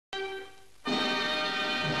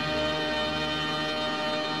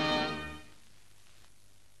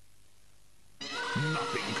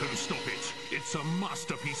It's a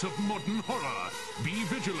masterpiece of modern horror. Be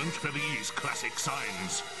vigilant for these classic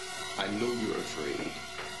signs. I know you're afraid.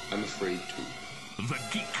 I'm afraid too. The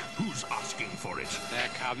geek who's asking for it. They're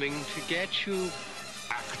coming to get you.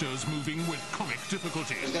 Actors moving with comic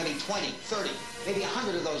difficulty. There's gonna be 20, 30, maybe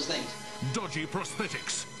 100 of those things. Dodgy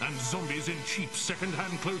prosthetics and zombies in cheap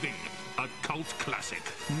second-hand clothing. A cult classic,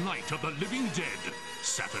 Night of the Living Dead.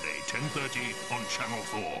 Saturday, 10:30 on Channel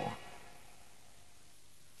 4.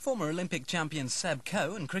 Former Olympic champion Seb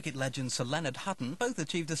Coe and cricket legend Sir Leonard Hutton both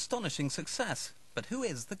achieved astonishing success. But who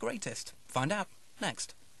is the greatest? Find out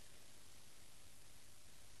next.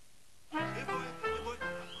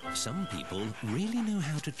 Some people really know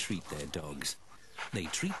how to treat their dogs. They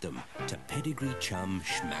treat them to Pedigree Chum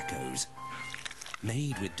Schmackos.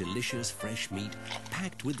 Made with delicious fresh meat,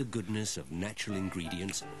 packed with the goodness of natural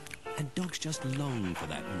ingredients, and dogs just long for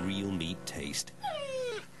that real meat taste.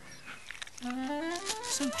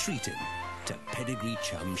 So treat him to Pedigree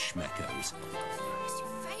Chum Schmackos.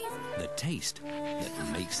 The taste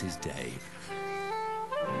that makes his day.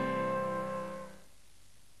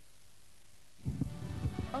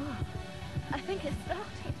 Oh, I think it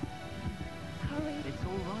started. Hurry. It's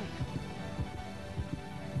all right.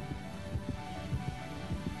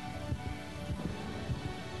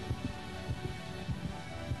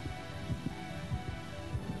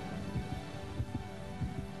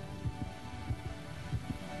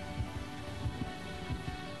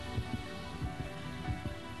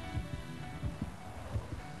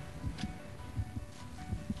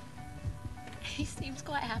 He seems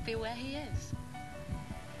quite happy where he is.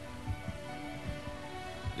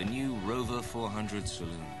 The new Rover 400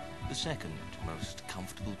 Saloon. The second most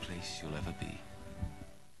comfortable place you'll ever be.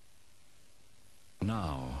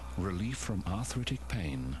 Now, relief from arthritic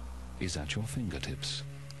pain is at your fingertips.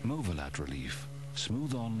 Movalat Relief.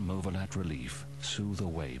 Smooth on Movalat Relief. Soothe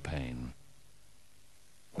away pain.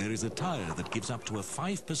 There is a tyre that gives up to a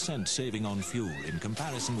 5% saving on fuel in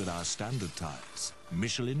comparison with our standard tyres.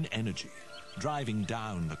 Michelin Energy. Driving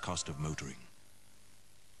down the cost of motoring.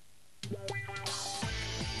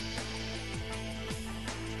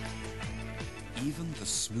 Even the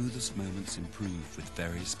smoothest moments improve with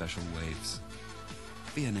very special waves.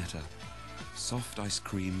 Viennetta, soft ice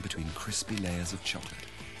cream between crispy layers of chocolate.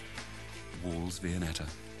 Walls Viennetta,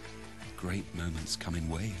 great moments come in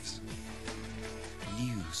waves.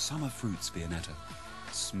 New summer fruits Viennetta,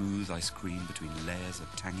 smooth ice cream between layers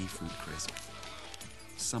of tangy fruit crisp.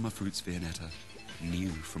 Summer fruits Viennetta, new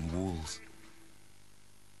from Walls.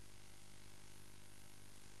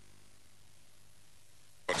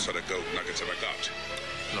 What sort of gold nuggets have I got?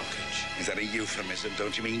 Blockage. Is that a euphemism?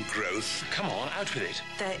 Don't you mean growth? Come on, out with it.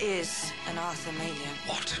 There is an Arthur Malian.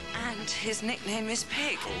 What? And his nickname is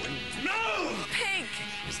Pig. Oh, no! Pig!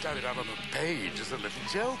 He started out on the page as a little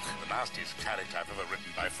joke. The nastiest character I've ever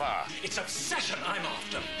written by far. It's obsession I'm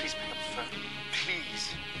after. Please pick up the phone.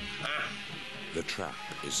 Please. The trap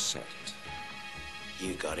is set.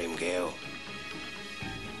 You got him, Gail.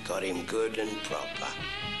 Got him good and proper.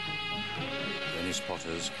 Dennis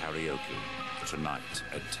Potter's Karaoke, tonight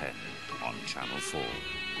at 10 on Channel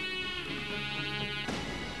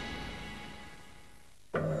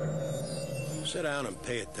 4. Sit down and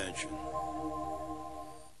pay attention.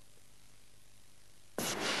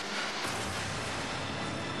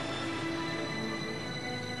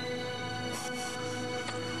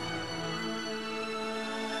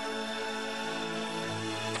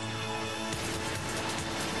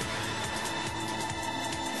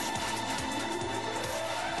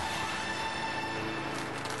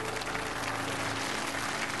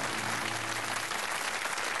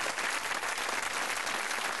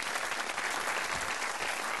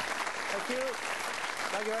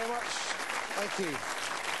 Thank you very much. Thank you.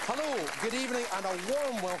 Hello, good evening and a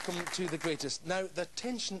warm welcome to The Greatest. Now, the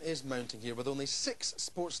tension is mounting here with only 6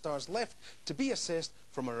 sports stars left to be assessed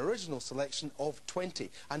from our original selection of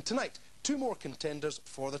 20. And tonight, 2 more contenders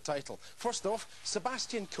for the title. First off,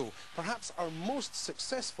 Sebastian Coe, perhaps our most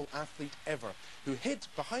successful athlete ever, who hid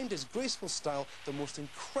behind his graceful style the most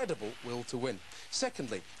incredible will to win.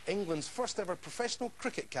 Secondly, England's first ever professional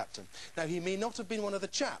cricket captain. Now, he may not have been one of the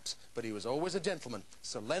chaps, but he was always a gentleman,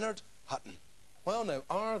 Sir Leonard Hutton. Well now,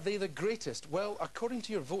 are they the greatest? Well, according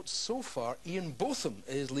to your votes so far, Ian Botham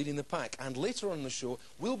is leading the pack, and later on in the show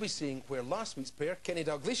we'll be seeing where last week's pair, Kenny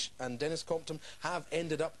Dalglish and Dennis Compton, have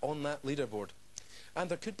ended up on that leaderboard. And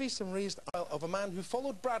there could be some raised ire of a man who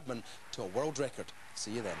followed Bradman to a world record. See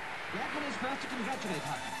you then. Bradman is first to congratulate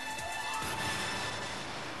Hutton.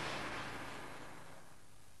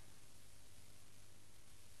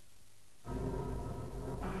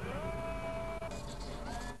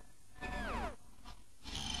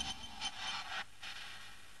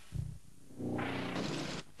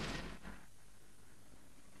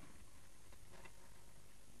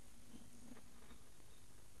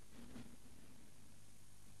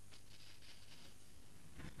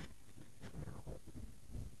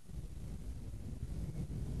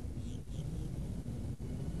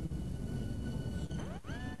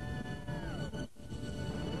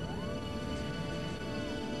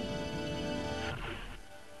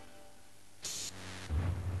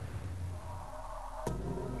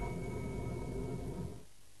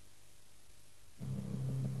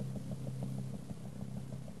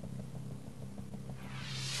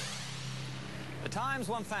 Times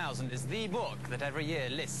 1000 is the book that every year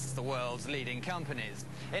lists the world's leading companies.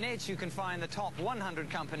 In it, you can find the top 100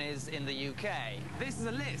 companies in the UK. This is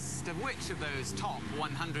a list of which of those top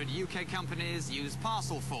 100 UK companies use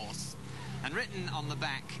Parcelforce. And written on the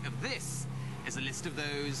back of this is a list of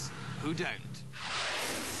those who don't.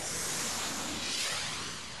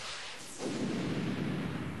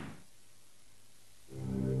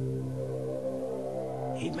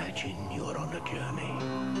 Imagine you're on a journey.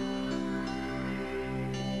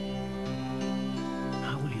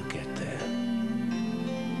 How will you get there?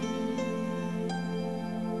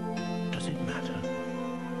 Does it matter?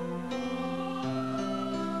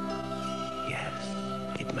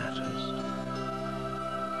 Yes, it matters.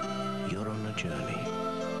 You're on a journey,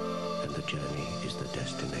 and the journey is the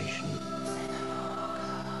destination.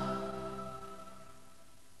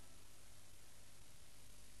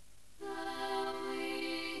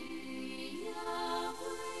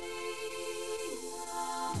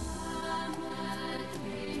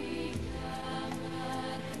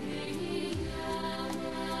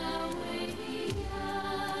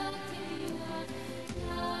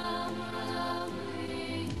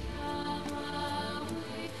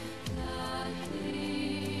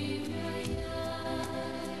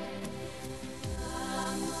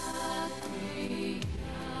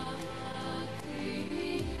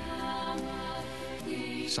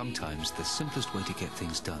 Sometimes the simplest way to get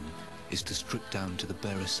things done is to strip down to the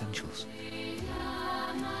bare essentials.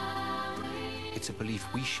 It's a belief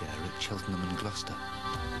we share at Cheltenham and Gloucester.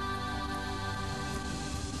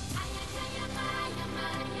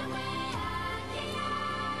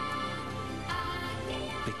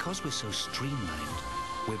 Because we're so streamlined,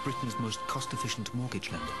 we're Britain's most cost-efficient mortgage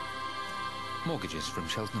lender. Mortgages from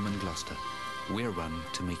Cheltenham and Gloucester. We're run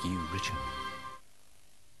to make you richer.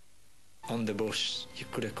 On the bus, you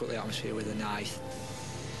could have cut the atmosphere with a knife.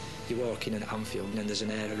 You walk in at Anfield and there's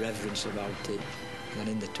an air of reverence about it. And then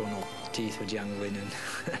in the tunnel, teeth were jangling and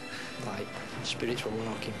like spirits were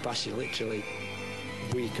walking past you, literally.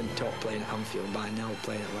 We can top playing at Anfield by now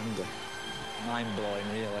playing at Wembley. Mind-blowing,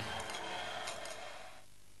 really.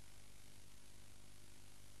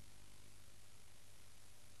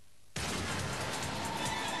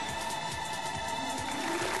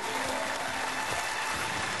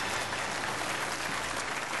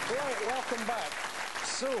 Welcome back.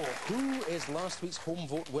 So, who is last week's home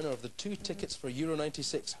vote winner of the 2 tickets for Euro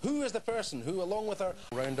 96? Who is the person who, along with our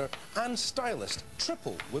rounder and stylist,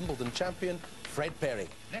 triple Wimbledon champion, Fred Perry?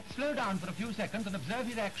 Let's slow down for a few seconds and observe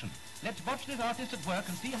his action. Let's watch this artist at work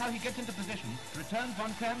and see how he gets into position to return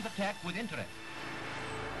Von Kern's attack with interest.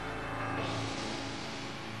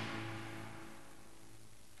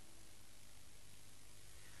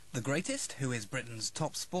 The Greatest, who is Britain's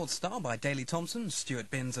top sports star by Daley Thompson,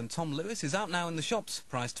 Stuart Binns and Tom Lewis, is out now in the shops,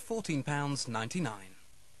 priced £14.99.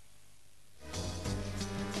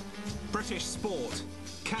 British sport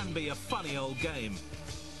can be a funny old game.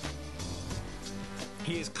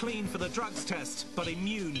 He is clean for the drugs test, but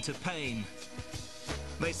immune to pain.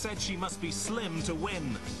 They said she must be slim to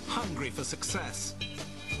win, hungry for success.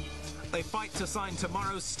 They fight to sign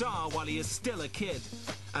tomorrow's star while he is still a kid.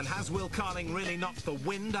 And has Will Carling really knocked the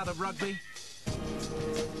wind out of rugby?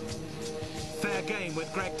 Fair Game with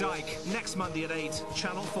Greg Dyke, next Monday at 8,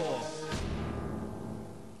 Channel 4.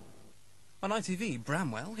 On ITV,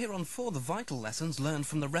 Bramwell, here on 4 the vital lessons learned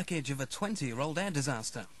from the wreckage of a 20-year-old air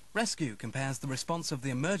disaster. Rescue compares the response of the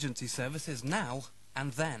emergency services now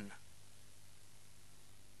and then.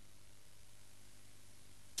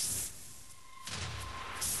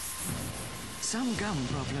 Some gum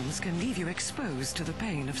problems can leave you exposed to the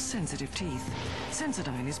pain of sensitive teeth.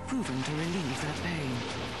 Sensodyne is proven to relieve that pain.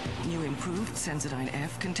 New improved Sensodyne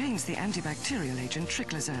F contains the antibacterial agent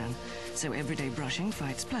triclosan, so everyday brushing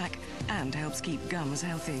fights plaque and helps keep gums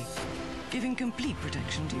healthy, giving complete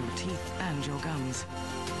protection to your teeth and your gums.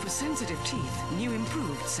 For sensitive teeth, new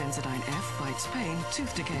improved Sensodyne F fights pain,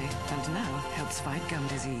 tooth decay, and now helps fight gum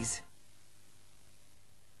disease.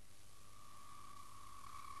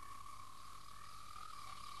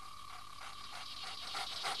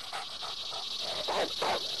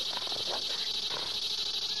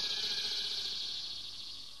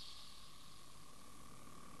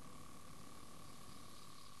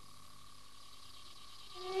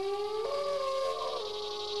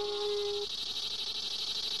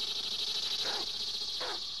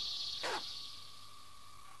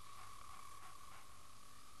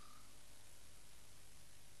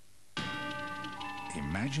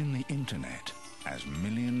 Imagine the internet as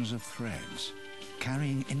millions of threads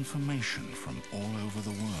carrying information from all over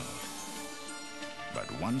the world. But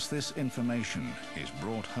once this information is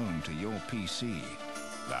brought home to your PC,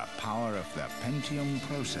 The power of the Pentium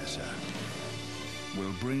processor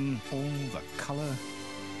will bring all the color,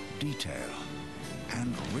 detail,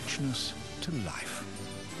 and richness to life.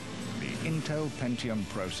 The Intel Pentium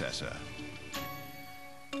processor.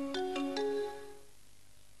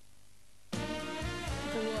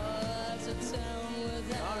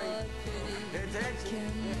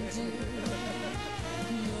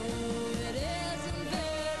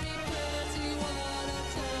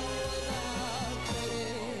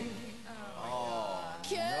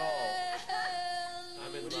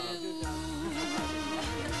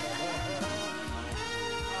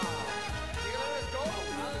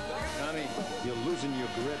 Tommy, you're losing your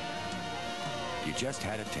grip. You just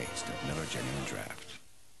had a taste of Miller Genuine Draft.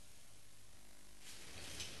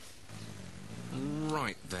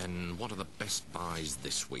 Right then, what are the best buys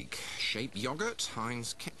this week? Shape yogurt,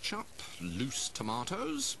 Heinz ketchup, loose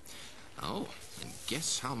tomatoes. Oh, and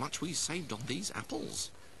guess how much we saved on these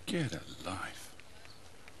apples? Get a life.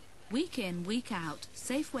 Week in, week out,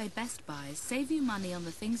 Safeway Best Buys save you money on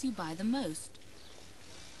the things you buy the most.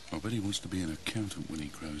 I bet he wants to be an accountant when he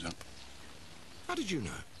grows up. How did you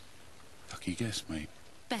know? Lucky guess, mate.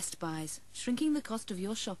 Best Buys, shrinking the cost of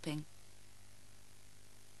your shopping.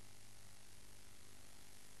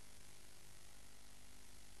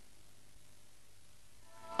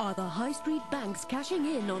 Are the high street banks cashing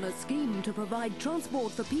in on a scheme to provide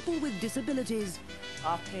transport for people with disabilities?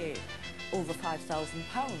 I paid over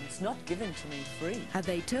 £5,000, not given to me free. Have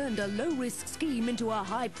they turned a low-risk scheme into a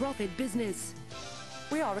high-profit business?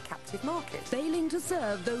 We are a captive market. Failing to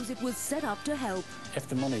serve those it was set up to help. If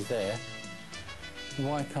the money's there,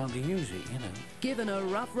 why can't they use it, you know? Given a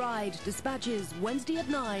rough ride, Dispatches, Wednesday at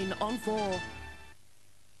 9 on 4.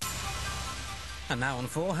 And now on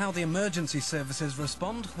 4, how the emergency services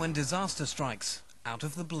respond when disaster strikes out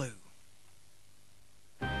of the blue.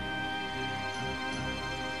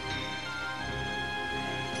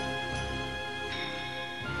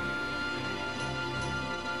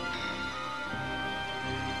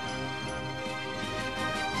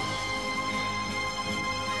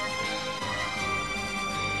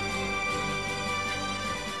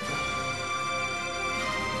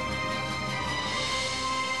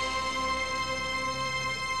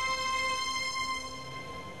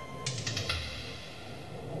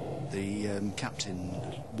 The captain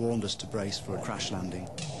warned us to brace for a crash landing.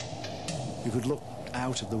 We could look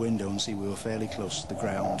out of the window and see we were fairly close to the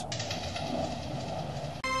ground.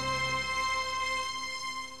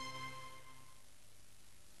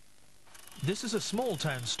 This is a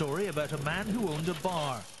small-town story about a man who owned a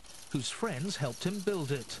bar, whose friends helped him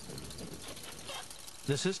build it.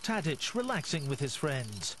 This is Tadic relaxing with his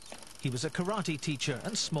friends. He was a karate teacher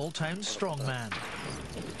and small-town strongman.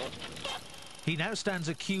 He now stands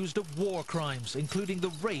accused of war crimes, including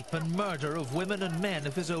the rape and murder of women and men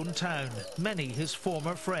of his own town, many his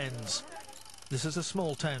former friends. This is a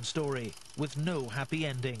small-town story with no happy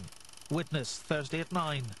ending. Witness Thursday at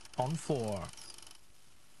 9 on 4.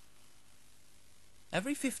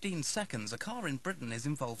 Every 15 seconds, a car in Britain is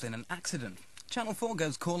involved in an accident. Channel 4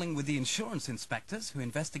 goes calling with the insurance inspectors who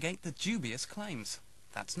investigate the dubious claims.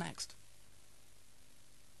 That's next.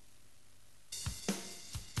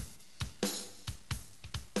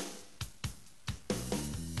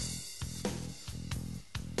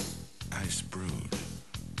 Ice brewed.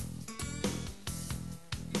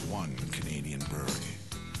 One Canadian brewery.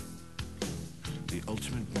 The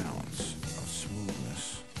ultimate balance of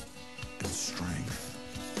smoothness and strength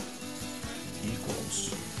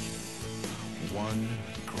equals one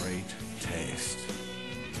great taste.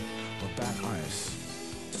 Labatt Ice,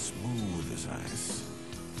 smooth as ice.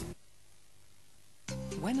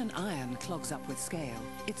 When an iron clogs up with scale,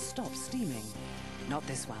 it stops steaming. Not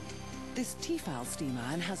this one. This Tefal steam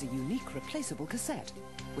iron has a unique replaceable cassette,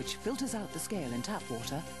 which filters out the scale in tap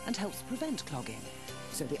water and helps prevent clogging.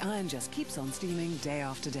 So the iron just keeps on steaming day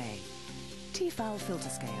after day. Tefal filter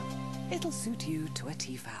scale. It'll suit you to a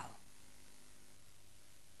Tefal.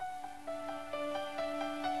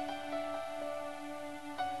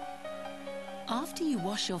 After you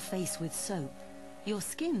wash your face with soap, your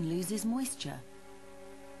skin loses moisture.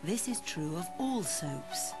 This is true of all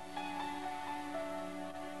soaps.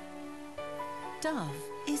 Dove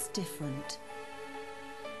is different.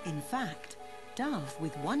 In fact, Dove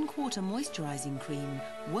with 1/4 moisturizing cream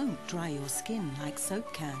won't dry your skin like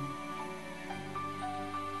soap can.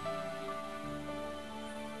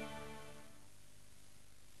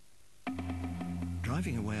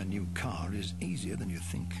 Driving away a new car is easier than you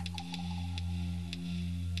think.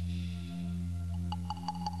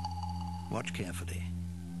 Watch carefully.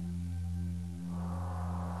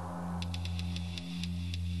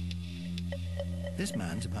 This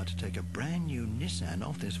man's about to take a brand new Nissan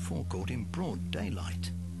off this forecourt in broad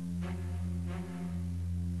daylight.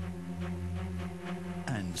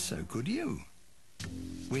 And so could you.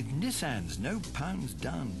 With Nissan's no pounds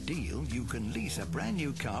down deal, you can lease a brand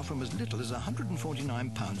new car from as little as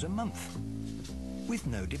 £149 a month. With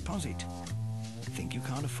no deposit. Think you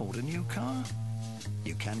can't afford a new car?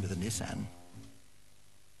 You can with a Nissan.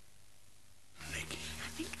 I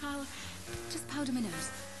think I'll just powder my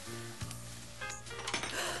nose.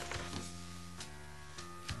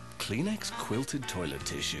 Kleenex quilted toilet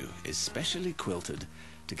tissue is specially quilted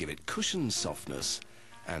to give it cushioned softness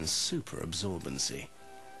and super absorbency.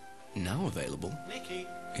 Now available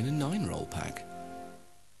in a 9-roll pack.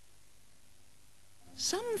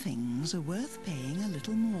 Some things are worth paying a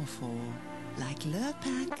little more for, like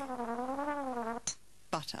Lurpak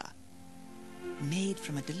butter. Made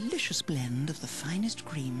from a delicious blend of the finest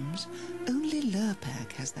creams, only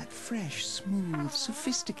Lurpak has that fresh, smooth,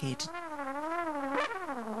 sophisticated...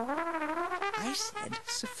 I said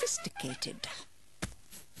sophisticated.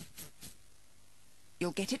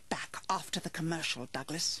 You'll get it back after the commercial,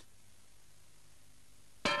 Douglas.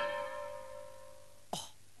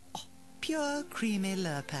 Pure, creamy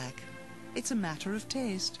Lurpak. It's a matter of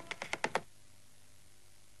taste.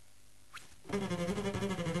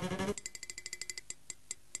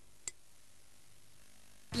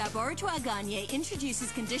 Laboratoire Garnier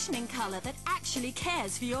introduces conditioning colour that actually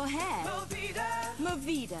cares for your hair.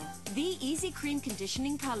 Movida, the easy cream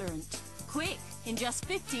conditioning colorant. Quick, in just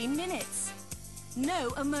 15 minutes.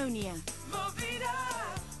 No ammonia.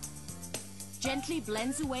 Gently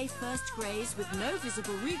blends away first greys with no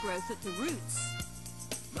visible regrowth at the roots.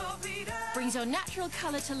 Brings your natural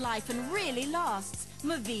colour to life and really lasts.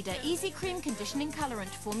 Movida Easy Cream Conditioning Colorant,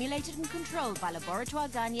 formulated and controlled by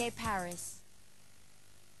Laboratoire Garnier, Paris.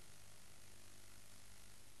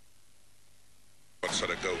 What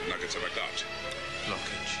sort of gold nuggets have I got?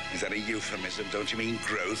 Blockage. Is that a euphemism? Don't you mean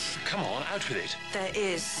growth? Come on, out with it. There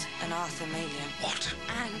is an Arthur Malian. What?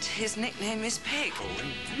 And his nickname is Pig.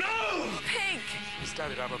 No! Pig! He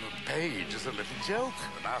started out on a page as a little joke.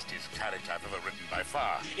 The nastiest character I've ever written by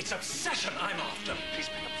far. It's obsession I'm after. Please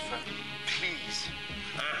pick up the phone. Please.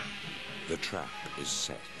 The trap is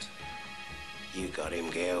set. You got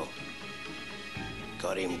him, Gail.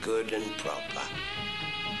 Got him good and proper.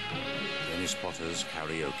 Dennis Potter's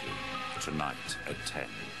Karaoke, tonight at 10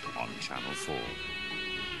 on Channel 4.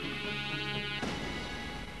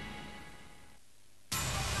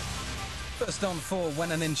 First on 4,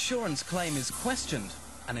 when an insurance claim is questioned,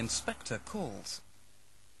 an inspector calls.